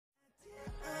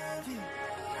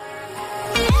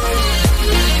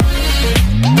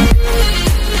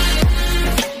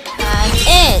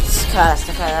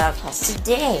Crocodile.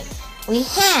 Today we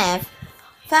have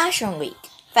Fashion Week.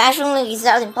 Fashion Week is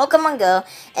out in Pokemon Go,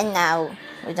 and now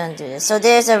we don't do this. So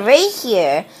there's a raid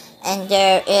here, and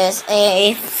there is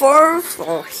a fourth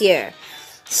floor here.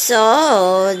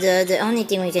 So the only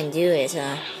thing we can do is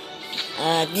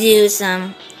do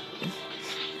some.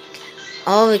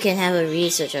 Oh, we can have a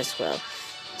research as well.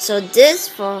 So this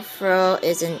fourth floor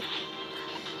is an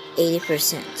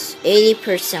 80%.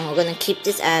 80%. We're gonna keep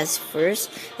this as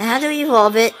first. And how do we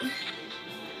evolve it?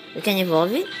 We can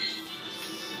evolve it?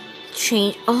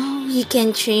 Change. Oh, we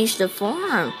can change the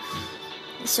form.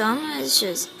 So I'm gonna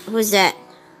just. Who's that?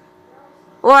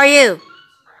 Who are you?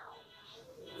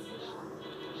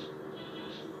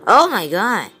 Oh my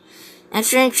god.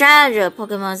 Extreme Challenger.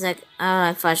 Pokemon's like.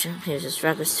 Alright, fashion. Here's just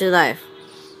records to life.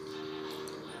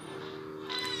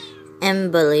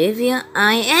 And believe you,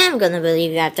 I am gonna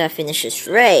believe you after I finish this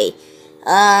raid.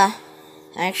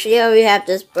 Actually, we have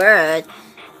this bird.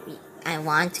 I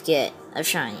want to get a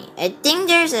shiny. I think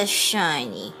there's a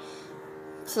shiny.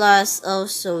 Plus,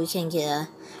 also, we can get a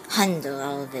hundo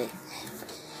out of it.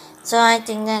 So I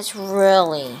think that's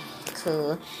really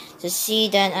cool to see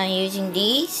that I'm using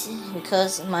these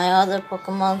because my other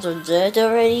Pokemons are dead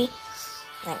already.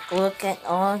 Like, look at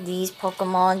all these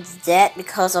Pokemon dead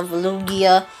because of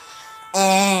Lugia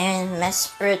and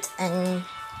Mesprit and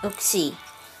Uxie.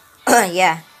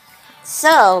 Yeah.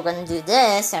 So we're gonna do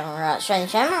this. Shiny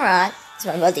Shamrot. It's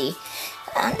my buddy.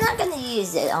 I'm not gonna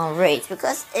use it on raids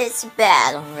because it's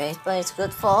bad on raids, but it's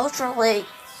good for Ultra League.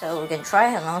 So we can try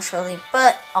it on Ultra League,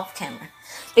 but off camera.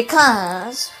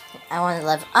 Because I want to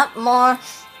level up more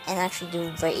and actually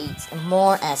do raids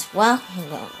more as well.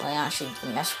 I actually do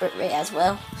Mesprit raid as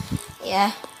well.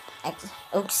 Yeah.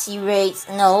 Uxie raids,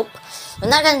 nope. We're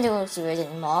not gonna do Uxie raids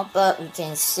anymore, but we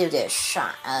can still get a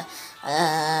shot.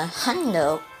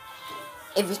 Hundo,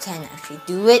 if we can actually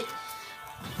do it.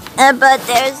 But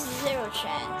there's zero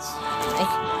chance.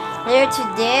 Like, later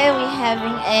today, we're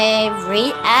having a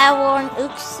raid hour on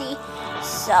Uxie.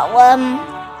 So,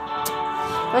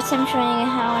 first time showing you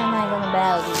how am I gonna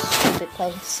battle these stupid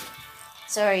plays.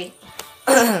 Sorry.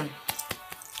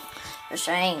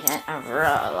 Showing that I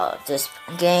really love this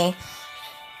game,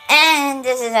 and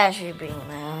this is actually bringing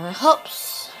my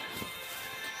hopes.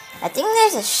 I think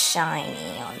there's a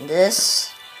shiny on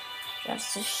this,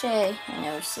 just to say. I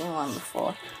never seen one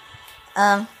before.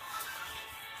 The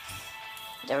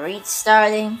raid's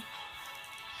starting.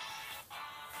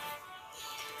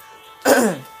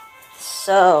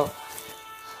 So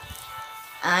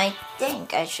I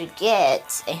think I should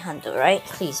get a hundo, right?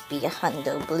 Please be a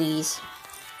hundo, please.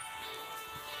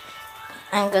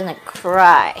 I'm gonna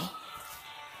cry.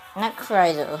 Not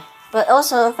cry though. But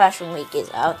also Fashion Week is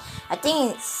out. I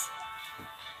think it's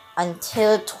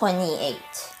until 28.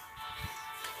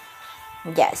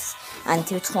 Yes,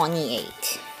 until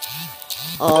 28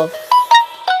 of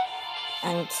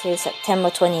until September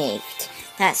 28th.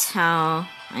 That's how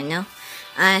I know.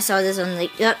 I saw this on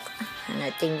Lake Yuck, and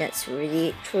I think that's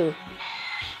really true.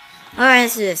 Alright,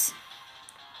 let's do this.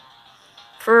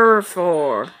 Fur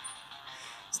 4.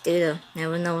 Still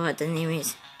never know what the name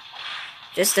is.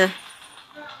 Just is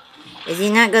he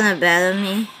not gonna battle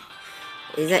me?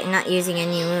 He's like not using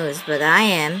any moves, but I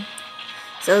am.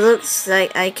 So it looks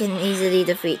like I can easily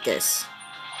defeat this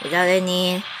without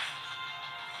any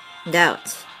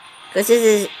doubt. Because this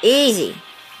is easy.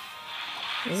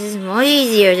 This is more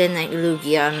easier than like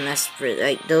Lugia and Mesprit,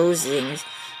 like those things.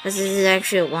 Because this is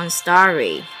actually a 1-star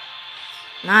raid.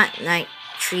 Not like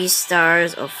 3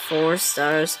 stars or 4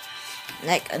 stars.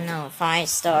 Like, no, 5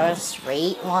 stars,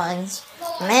 raid ones,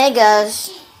 megas.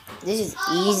 This is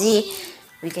easy.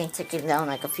 We can take it down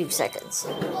like a few seconds.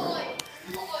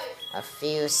 A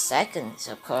few seconds,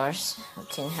 of course. We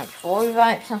can have 4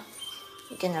 revives.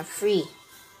 We can have 3.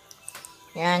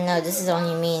 Yeah, I know, this is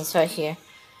only me. It's right here.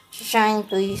 Shine,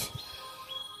 please.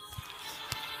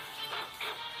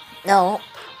 No,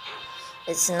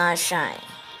 it's not shine.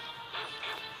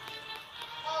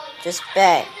 Just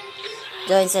back.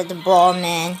 Go inside the ball,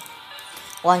 man.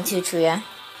 1, 2, 3, yeah?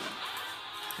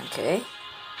 Okay.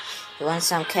 You want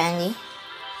some candy?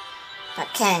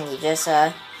 Not candy, just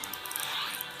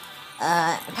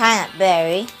pineapple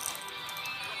berry.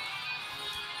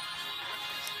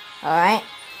 Alright.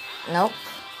 Nope.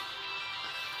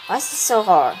 Why is this so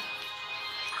hard?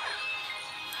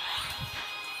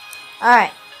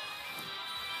 Alright.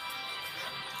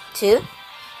 2.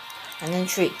 And then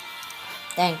 3.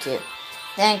 Thank you.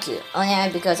 Thank you. Only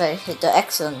because I hit the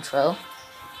excellent throw.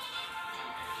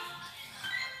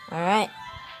 Alright.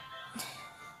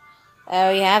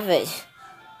 There we have it.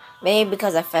 Maybe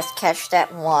because I first catch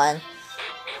that one.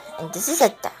 And this is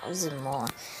 1,000 more.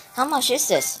 How much is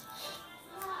this?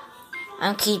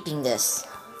 I'm keeping this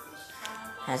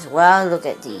as well. Look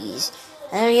at these.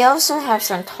 And we also have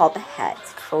some top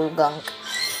hats, Crocodile,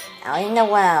 out in the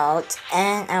wild,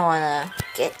 and I wanna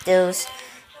get those.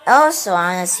 Also,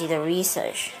 I wanna see the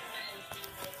research.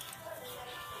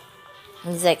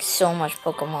 There's like so much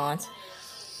Pokemon.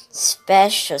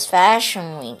 Specials,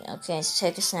 Fashion Week. Okay, let's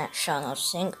take a snapshot of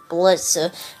Sync,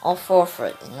 Blitzer, or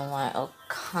Forfeit. You know what? Oh,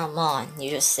 come on. You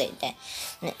just said that.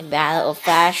 Battle of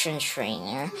Fashion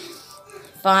Trainer.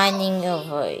 Finding Your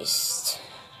Voice.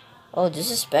 Oh, this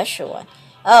is a special one.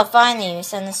 Oh, finally, we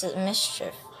send us a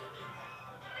mischief.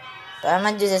 But I'm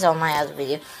gonna do this on my other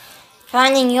video.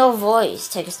 Finding Your Voice.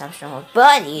 Take a snapshot of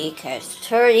Buddy. Catch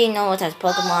 30 normal type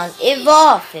Pokemon.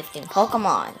 Evolve 15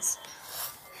 Pokemons.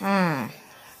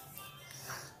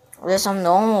 There's some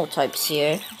normal types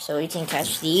here, so we can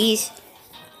catch these.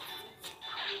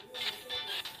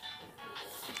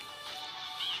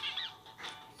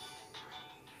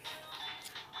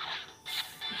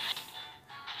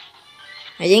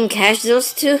 I didn't catch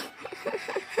those two?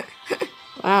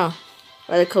 Wow,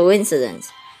 what a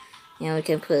coincidence. Yeah, we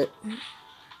can put...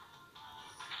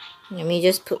 Let me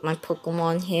just put my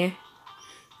Pokemon here.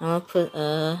 I'm gonna put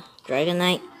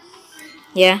Dragonite.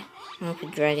 Yeah, I'm gonna put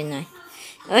Dragonite.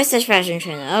 Oh, it says Fashion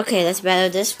Trainer. Okay, let's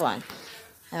battle this one.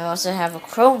 I also have a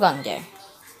Crocodile there.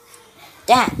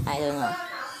 That, I don't know.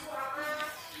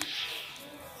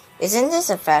 Isn't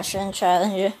this a fashion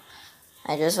challenger?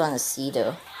 I just want to see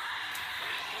though.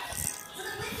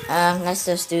 Let's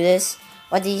just do this.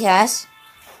 What do he has?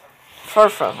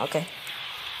 Furfro, okay.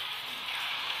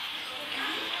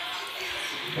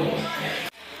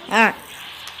 Alright.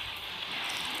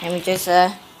 Let me just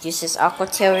use this Aqua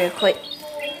Tail real quick.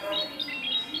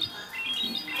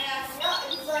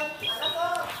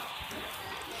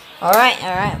 Alright.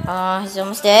 He's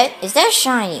almost dead. Is that a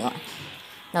shiny one?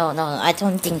 No, I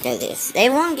don't think that is. They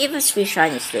won't give us 3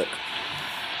 shinies, look.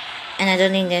 And I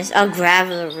don't think this. Oh,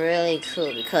 Graveler really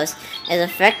cool because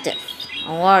it's effective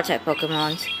on water type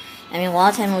Pokemon. I mean,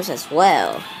 water type moves as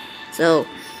well. So,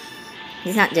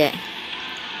 he's not dead.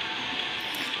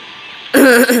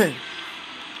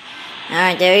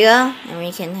 Alright, there we go. And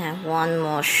we can have one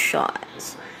more shot.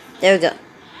 There we go.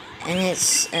 And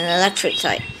it's an electric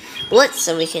type. Blitz,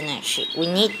 so we can actually, we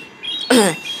need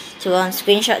to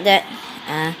screenshot that.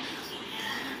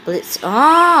 Blitz.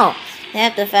 Oh, they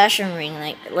have the fashion ring.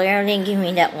 Like, literally give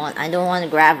me that one. I don't want a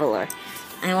Graveler.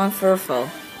 I want Furfo.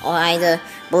 Or either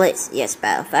Blitz. Yes,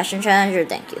 battle. Fashion challenger,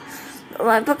 thank you. But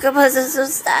my Pokeballs are so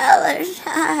stylish.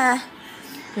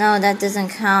 No, that doesn't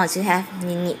count. You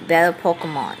need better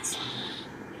Pokemons.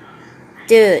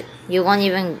 Dude, you won't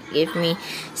even give me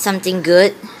something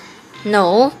good?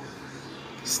 No.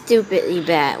 Stupidly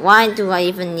bad. Why do I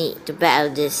even need to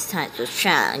battle this type of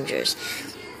challengers?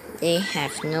 They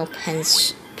have no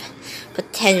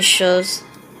potentials,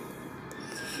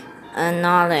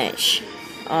 knowledge,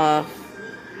 or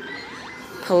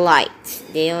polite.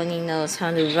 They only knows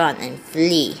how to run and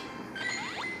flee.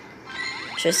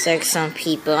 Just like some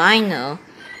people I know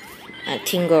at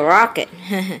Tingle Rocket.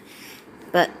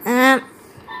 But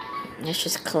let's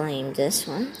just claim this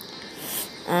one.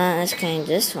 Let's claim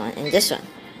this one and this one.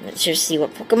 Let's just see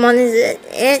what Pokemon is it.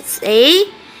 It's a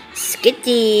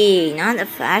Skitty, not a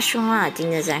fashion one. I think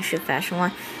there's actually a fashion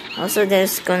one. Also,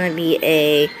 there's gonna be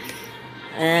a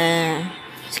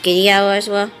Skitty Hour as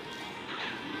well.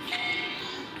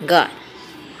 Got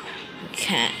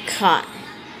caught.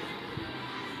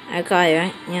 I got it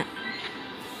right. Yeah.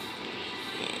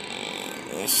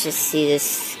 Let's just see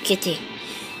this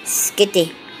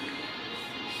Skitty.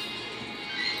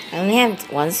 I only have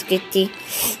one Skitty,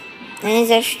 and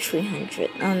it's actually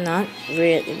 300. Oh, not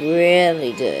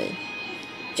really good.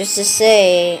 Just to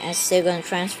say, I'm still gonna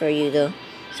transfer you though.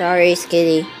 Sorry,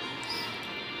 Skitty.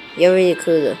 You're really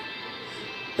cool though.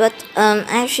 But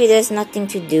actually, there's nothing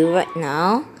to do right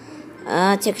now.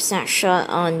 Take a snapshot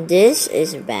on this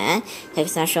is bad. Take a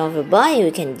snapshot of your body,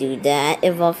 we can do that.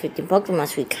 Evolve 15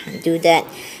 Pokemon, we can't do that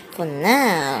for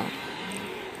now.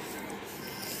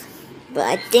 But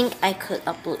I think I could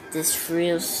upload this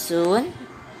real soon.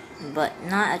 But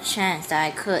not a chance that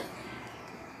I could.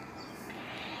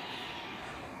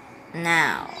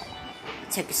 Now,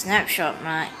 take a snapshot,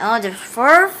 right? Oh, the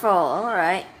Furfo,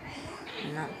 alright.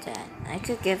 Not that. I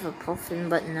could give a Puffin,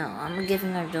 but no. I'm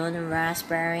giving her Golden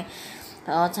Raspberry.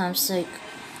 For all time's sake.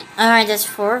 Alright, that's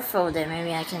Furfo then.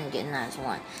 Maybe I can get another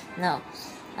one. No.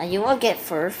 You will get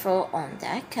Furfo on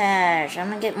that cash. I'm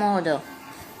gonna get more though.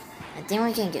 I think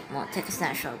we can get more. Take a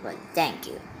snapshot, but thank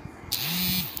you.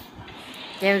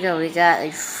 There we go. We got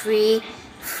a free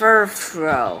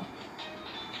Furfro.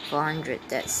 400.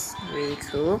 That's really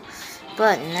cool.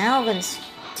 But now we're gonna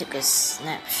take a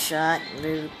snapshot.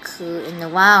 Really cool. In the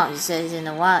wild. It says in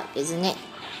the wild, isn't it?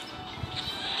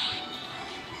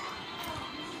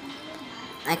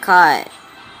 I caught it.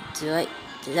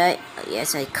 Did I? Oh,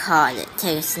 yes, I caught it.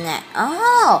 Take a snap.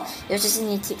 Oh! It was just in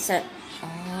your TikTok.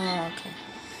 Oh, okay.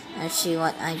 Let's see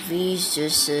what IVs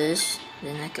this is.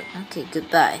 Then I can. Okay,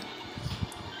 goodbye.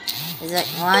 It's like,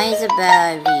 why is it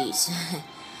bad IVs?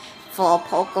 For a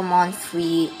Pokemon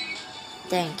free.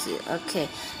 Thank you. Okay,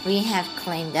 we have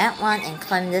claimed that one and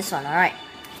claimed this one. Alright.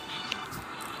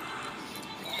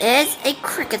 It's a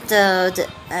Crocodile.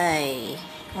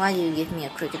 Why do you give me a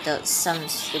Crocodile? Some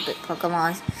stupid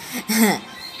Pokemon.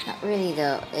 Not really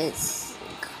though. It's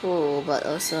cool, but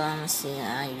also I'm seeing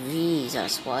IVs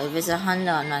as well. If it's a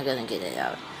Hundo, I'm not gonna get it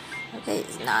out. Okay,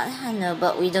 it's not a Hundo,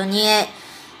 but we don't need it.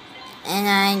 And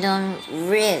I don't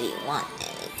really want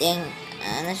anything.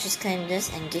 Let's just claim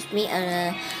this and give me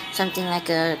something like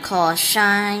a called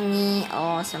shiny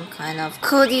or some kind of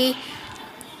Cody.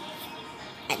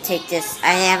 I take this.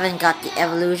 I haven't got the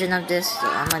evolution of this, so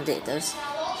I'm gonna take this.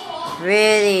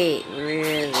 Really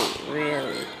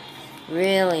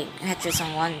catch this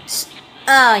on once.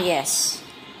 Oh yes,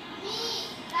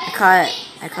 I caught it.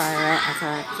 I caught it, right? I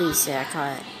caught it. Please say I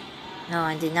caught it. No,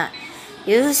 I did not.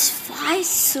 Use 5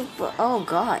 super. Oh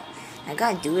god, I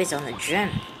gotta do this on the gym.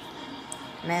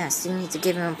 Man, I still need to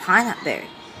give him a pineapple berry.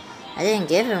 I didn't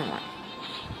give him one.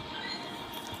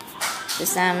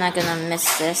 This time I'm not gonna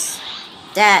miss this.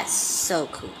 That's so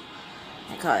cool.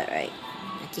 I caught it, right?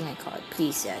 I think I caught it.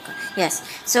 Please say I caught it. Yes.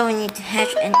 So we need to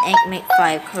hatch an egg, make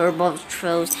 5 Curveball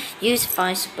Trolls, use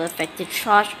 5 super effective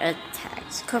charge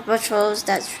attacks. Curveball Trolls,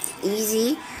 that's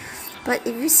easy. But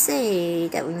if you say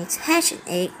that we need to hatch an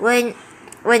egg, when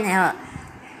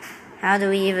how do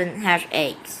we even hatch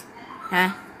eggs?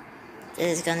 Huh?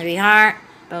 This is gonna be hard,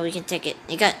 but we can take it.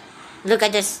 Look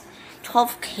at this.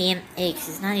 12 km eggs.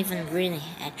 It's not even really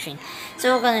hatching.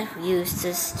 So we're gonna use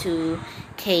this to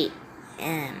KM.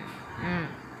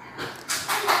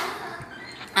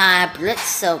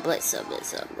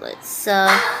 Blitzo.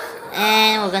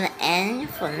 And we're gonna end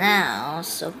for now.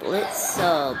 So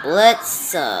Blitzo.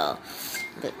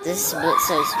 But this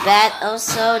Blitzo is bad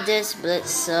also. This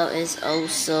Blitzo is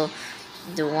also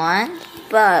the one.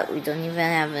 But we don't even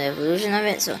have an evolution of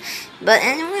it. So, but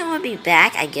anyway, we'll be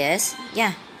back, I guess.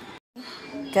 Yeah.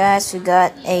 Guys, we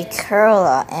got a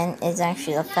Curler, and it's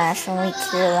actually a Fashion Week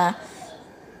Curler.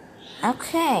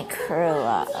 Okay,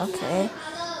 Curler, okay.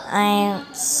 I'm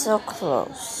so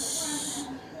close.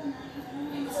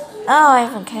 Oh, I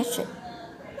even catch it.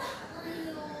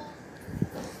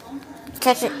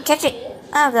 Catch it.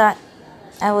 Oh god,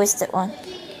 I wasted one.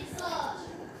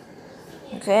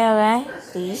 Okay,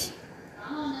 please.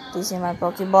 Please in my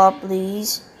Pokeball,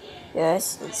 please.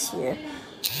 Yes, it's here.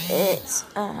 It's,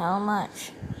 how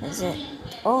much is it?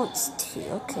 Oh, it's 2.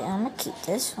 Okay, I'm gonna keep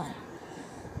this one.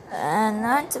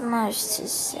 Not much to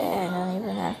say. I don't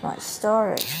even have much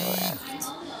storage left.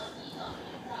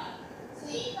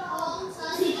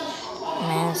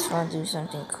 Man, I just want to do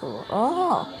something cool.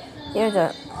 Oh, here we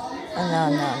go. Oh,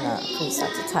 no. Please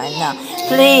stop the time now.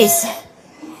 Please!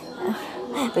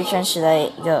 Which one should I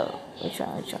go? Which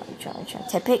one?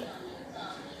 Tepic?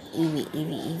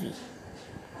 Eevee.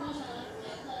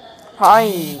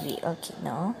 Probably, okay,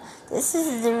 no. This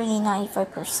is literally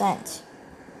 95%.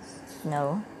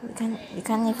 No, you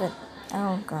can't even,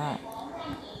 oh god.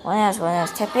 What else?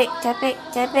 Tepic.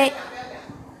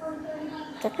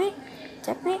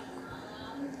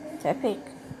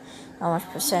 How much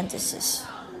percent is this?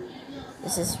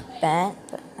 This is bad,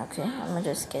 but okay, I'm gonna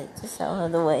just get this out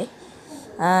of the way.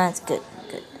 It's good.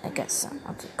 I got some.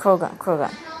 Okay,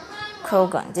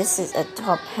 Crogun. This is a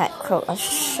top hat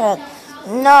shut.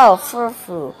 No,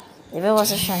 Furfu. If it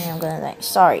was a shiny, I'm gonna like.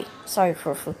 Sorry,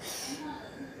 Furfu.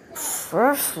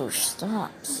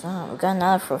 Stop. We got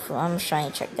another Furfu. I'm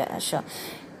trying to check that out. So,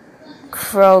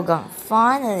 Crogun.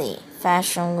 Finally,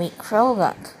 Fashion Week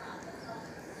Crogun.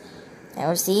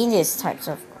 Never seen these types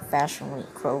of Fashion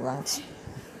Week Croguns.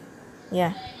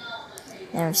 Yeah,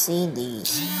 never seen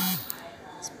these.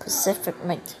 Pacific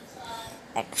make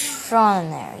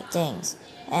extraordinary things.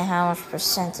 And how much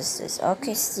percent is this?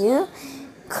 Okay, still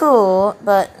cool,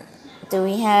 but do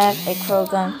we have a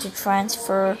Crogun to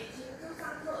transfer?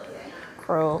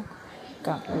 Crogun,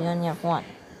 we only have one.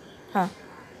 Huh.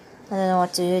 I don't know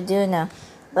what to do now.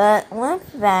 But we'll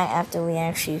be back after we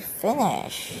actually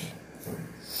finish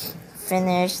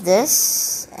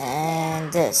this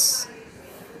and this.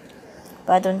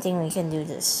 But I don't think we can do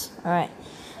this. Alright.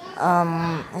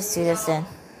 Let's do this then.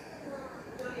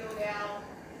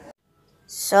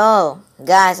 So,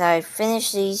 guys, I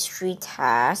finished these 3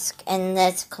 tasks, and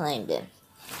let's claim them.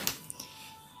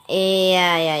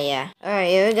 Yeah. Alright,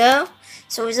 here we go.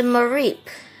 So it's a Mareep,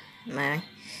 my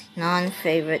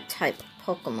non-favorite type of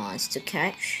Pokemons to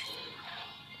catch.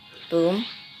 Boom.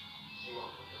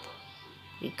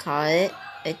 We caught it,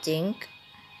 I think.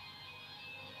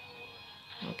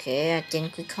 Okay, I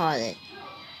think we caught it.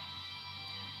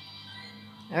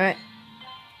 Alright.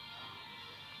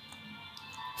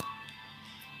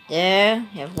 There,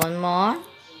 we have 1 more.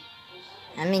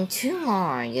 I mean 2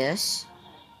 more, I guess.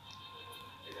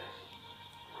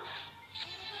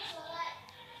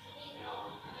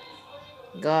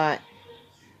 Got.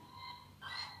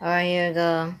 Alright, here we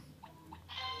go.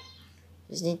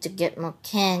 Just need to get more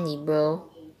candy, bro.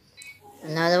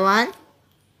 Another one.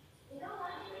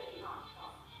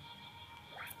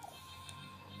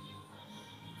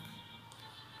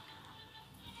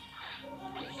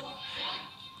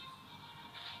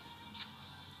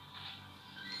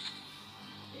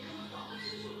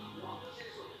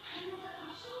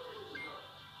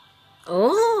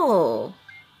 Oh!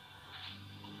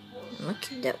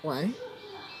 Look at that one.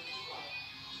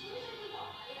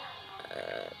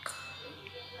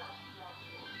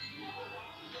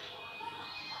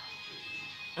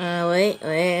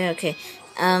 Wait, okay.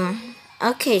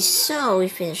 Okay, so we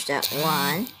finished that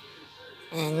one.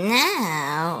 And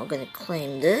now, we're gonna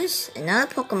claim this.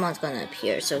 Another Pokemon's gonna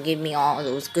appear, so give me all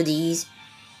those goodies.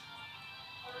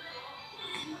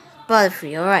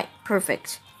 Butterfree, alright,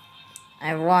 perfect.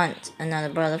 I want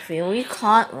another Butterfree. We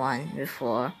caught one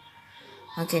before.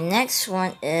 Okay, next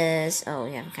one is... Oh,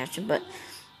 we haven't catched it, but...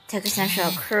 Take a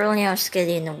snapshot of curling or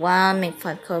skitty in the wild, make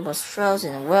 5 colorful strokes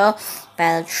in the world,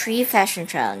 battle 3 fashion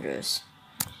challengers.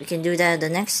 We can do that the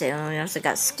next day. We also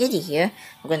got Skitty here.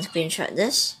 I'm going to screenshot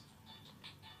this.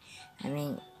 I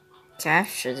mean,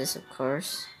 capture this, of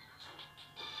course.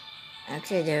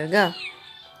 Okay, there we go.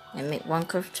 And make 1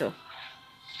 curve throw.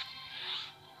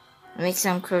 Make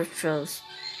some curve throws.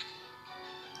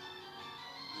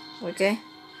 Okay.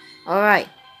 Alright.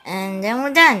 And then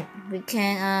we're done. We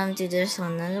can do this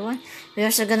on another one. We're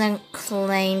also gonna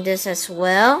claim this as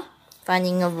well.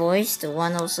 Finding a voice. The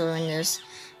one also in this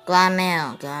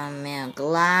Glameow.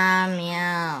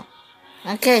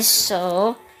 Okay,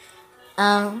 so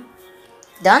done?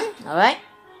 Alright.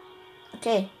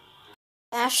 Okay.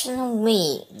 Fashion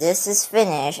Week. This is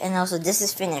finished. And also this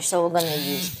is finished. So we're gonna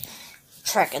use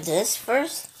track of this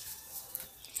first.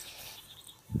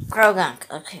 Crocodile.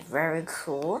 Okay, very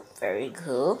cool.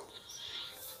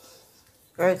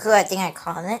 I think I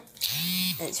caught it.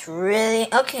 It's really...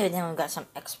 Okay, then we've got some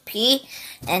XP.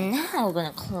 And now we're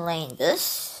gonna claim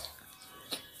this.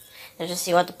 Let's just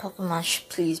see what the Pokemon should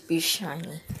please be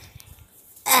shiny.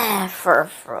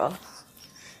 Furfrou.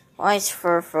 Why is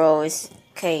Furfrou is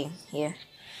okay here?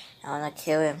 I wanna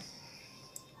kill him.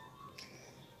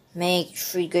 Make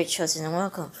 3 good shots in the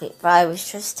world, complete 5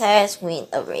 research tasks, win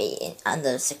a raid in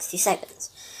under 60 seconds.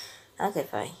 Okay,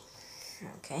 fine.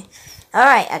 Okay.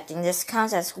 Alright, I think this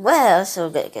counts as well, so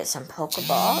we're gonna get some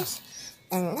Pokeballs.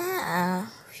 And now,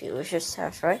 few research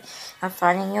tasks, right? I'm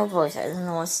finding your voice. I don't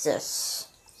know what's this.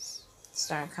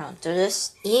 Start count to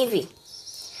this. Eevee.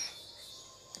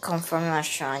 Confirm my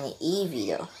shiny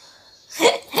Eevee, though.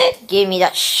 Give me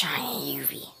that shiny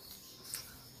Eevee.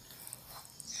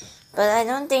 But I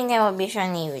don't think there will be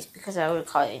shiny Eevees because I will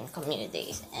call it in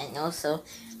communities. And also,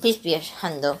 please be a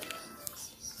hundo.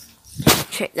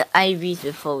 Check the IVs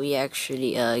before we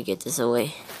actually get this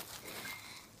away.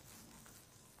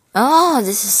 Oh,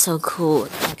 this is so cool.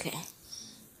 Okay.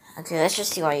 Okay, let's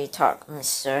just see why you talk,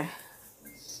 mister.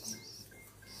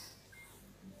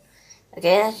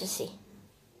 Okay, let's just see.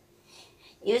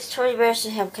 Use Toy Bears to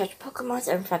help catch Pokemon.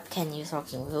 Every 5 can use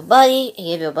talking with your buddy. And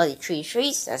give your buddy 3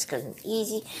 treats. That's gonna be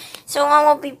easy. So I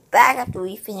will be back after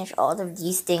we finish all of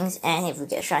these things. And if we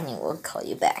get shiny, we'll call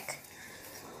you back.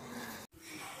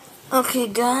 Okay,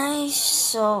 guys.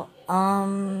 So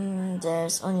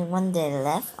there's only 1 day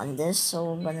left on this.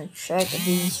 So we're gonna check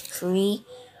these 3.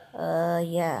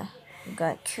 Yeah. We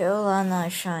got Carolina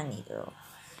shiny though.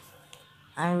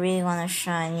 I really want a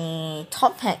shiny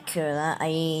Top Hat Curler.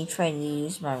 I tried to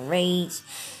use my raids,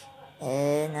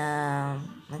 and I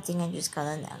think I just got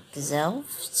an Exelf.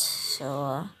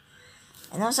 So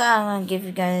and also I'm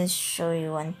gonna show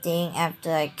you one thing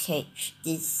after I catch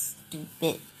this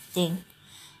stupid thing.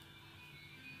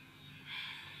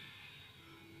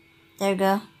 There we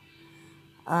go.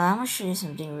 I'm gonna show you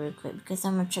something real quick because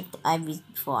I'm gonna check the IVs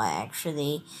before I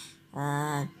actually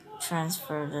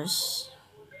transfer this.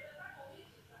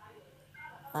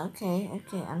 Okay,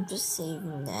 I'm just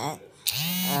saving that.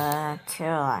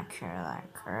 Curler.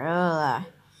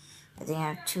 I think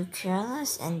I have 2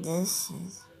 careless, and this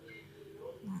is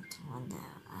not the one that.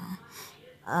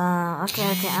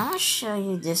 Okay. I'm gonna show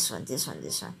you this one. This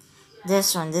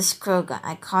Crocodile.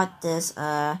 I caught this.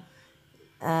 Yeah,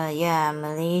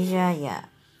 Malaysia.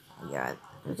 Yeah,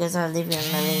 because I live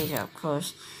in Malaysia, of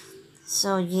course.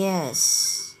 So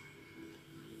yes,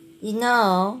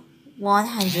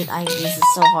 100 IVs is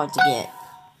so hard to get,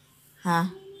 huh?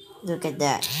 Look at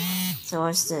that. So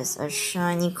what's this? A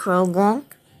shiny Crocodile.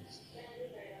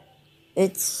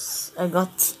 It's a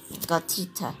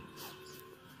Gotita.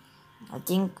 I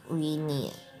think we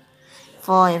need it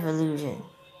for evolution.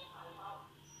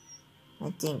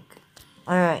 I think.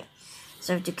 Alright.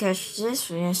 So to catch this,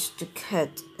 we have to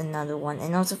catch another one.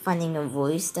 And also finding a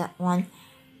voice, that one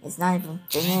is not even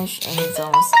finished and it's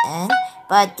almost end.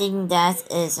 But I think that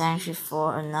is actually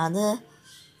for another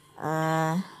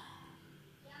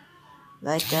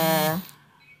like a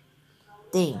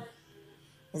thing.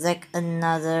 It's like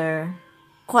another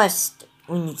quest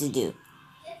we need to do.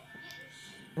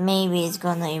 Maybe it's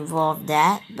gonna involve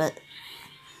that, but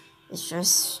it's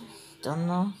just don't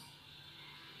know.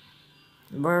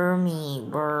 Burmy.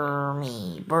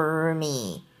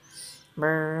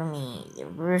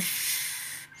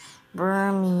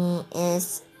 Burmy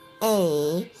is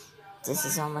A. This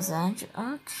is almost 100.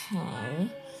 Okay.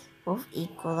 Both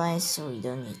equalize, so we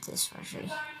don't need this for sure.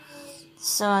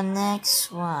 So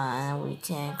next one, we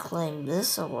can claim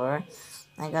this award.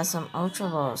 I got some Ultra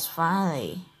Balls,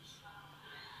 finally.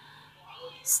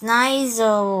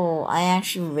 Sneasel! I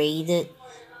actually rated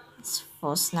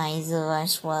for Sneasel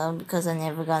as well because I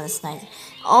never got a Sneasel.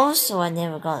 Also, I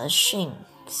never got a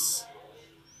Shinx.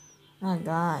 Oh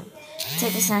god.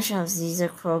 Take a snapshot of these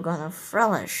Crocodile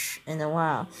Frelish in the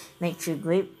wild. Make 2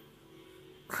 great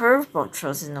curveball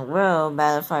throws in the world.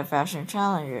 Battle 5 fashion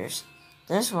challengers.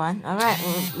 This one. Alright,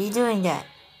 we'll be doing that.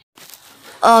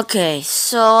 Okay,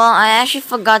 so I actually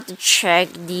forgot to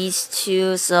check these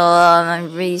 2, so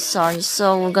I'm really sorry.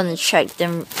 So we're gonna check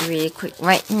them really quick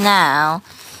right now.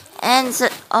 And so,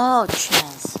 oh,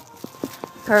 chance.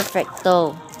 Perfect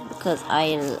though, because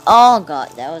oh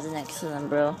god, that was an excellent,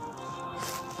 bro.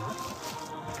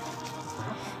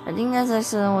 I think that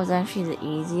excellent was actually the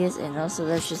easiest, and also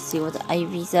let's just see what the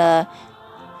IVs are.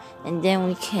 And then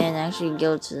we can actually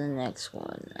go to the next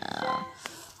one now.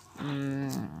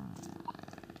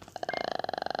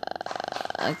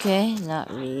 Okay, not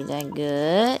really that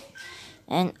good.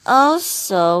 And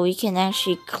also, we can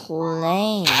actually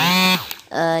claim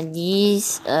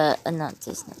these, not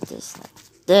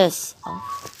this. Oh.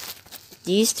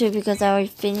 These 2 because I already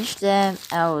finished them.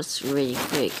 I was really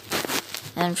quick.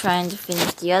 And I'm trying to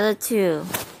finish the other 2.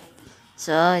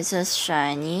 So, it says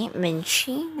shiny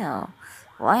Minchino.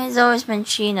 Why is it always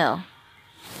Minchino?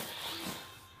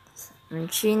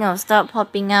 Minchino, stop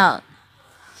popping out.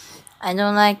 I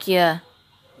don't like you.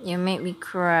 You make me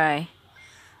cry.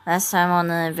 Last time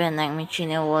on an event like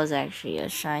Minchino was actually a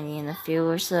shiny in the field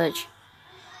research.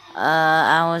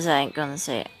 I was like gonna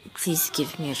say, please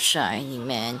give me a shiny,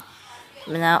 man.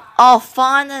 But now, oh,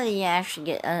 finally I actually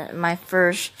get my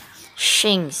first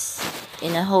Shinx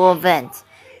in the whole event.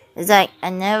 It's like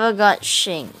I never got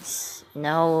Shinx in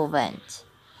the whole event.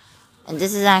 And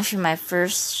this is actually my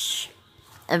first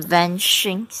event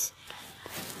Shinx.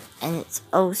 And it's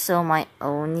also my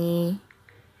only.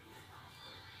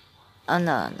 Oh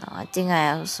no, I think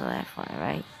I also have one,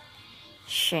 right?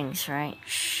 Shinx, right?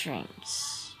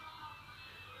 Shinx.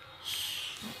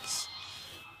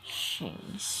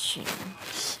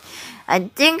 I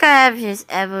think I have his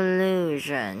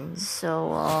evolution,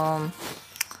 so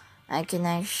I can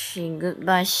actually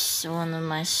goodbye one of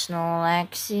my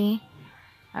Snorlaxy.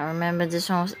 I remember this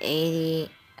one was 80.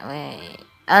 Wait,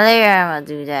 later I'm gonna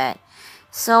do that.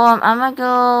 So I'm gonna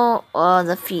go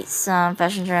defeat some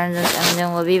fashion challenges and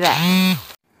then we'll be back.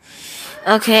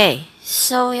 Okay,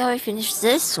 so we already finished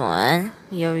this one.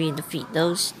 We already defeat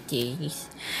those things.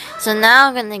 So now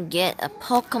I'm gonna get a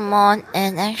Pokemon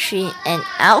and actually an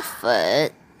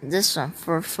outfit. This one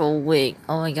for full wig.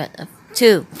 Oh my god,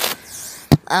 2.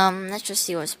 Let's just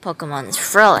see what's Pokemon is.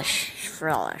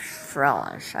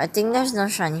 Frelish. I think there's no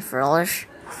shiny Frelish.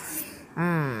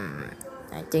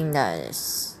 I think that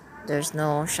is. There's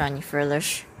no shiny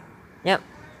Frelish. Yep.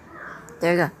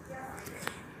 There you go.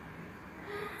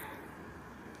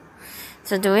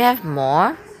 So do we have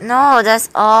more? No, that's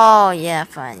all. Yeah,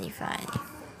 finally.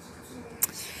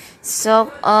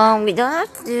 So we don't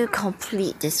have to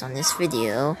complete this on this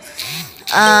video.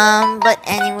 But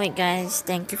anyway, guys,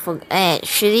 thank you for.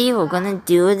 Actually, we're gonna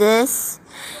do this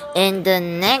in the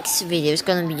next video. It's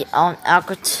gonna be on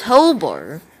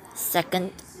October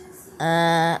 2nd.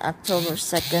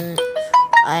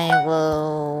 I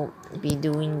will be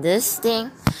doing this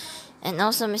thing. And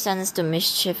also Misunderstood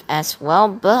Mischief as well,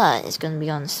 but it's gonna be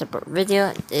on a separate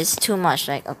video. It's too much,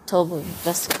 like October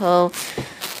Vesco,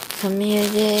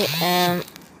 Community, and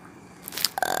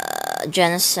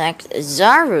Genesect,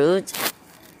 Zarud,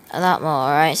 a lot more.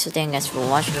 Alright, so thank you guys for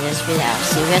watching this video. I'll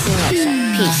see you guys in the next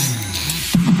one. Peace.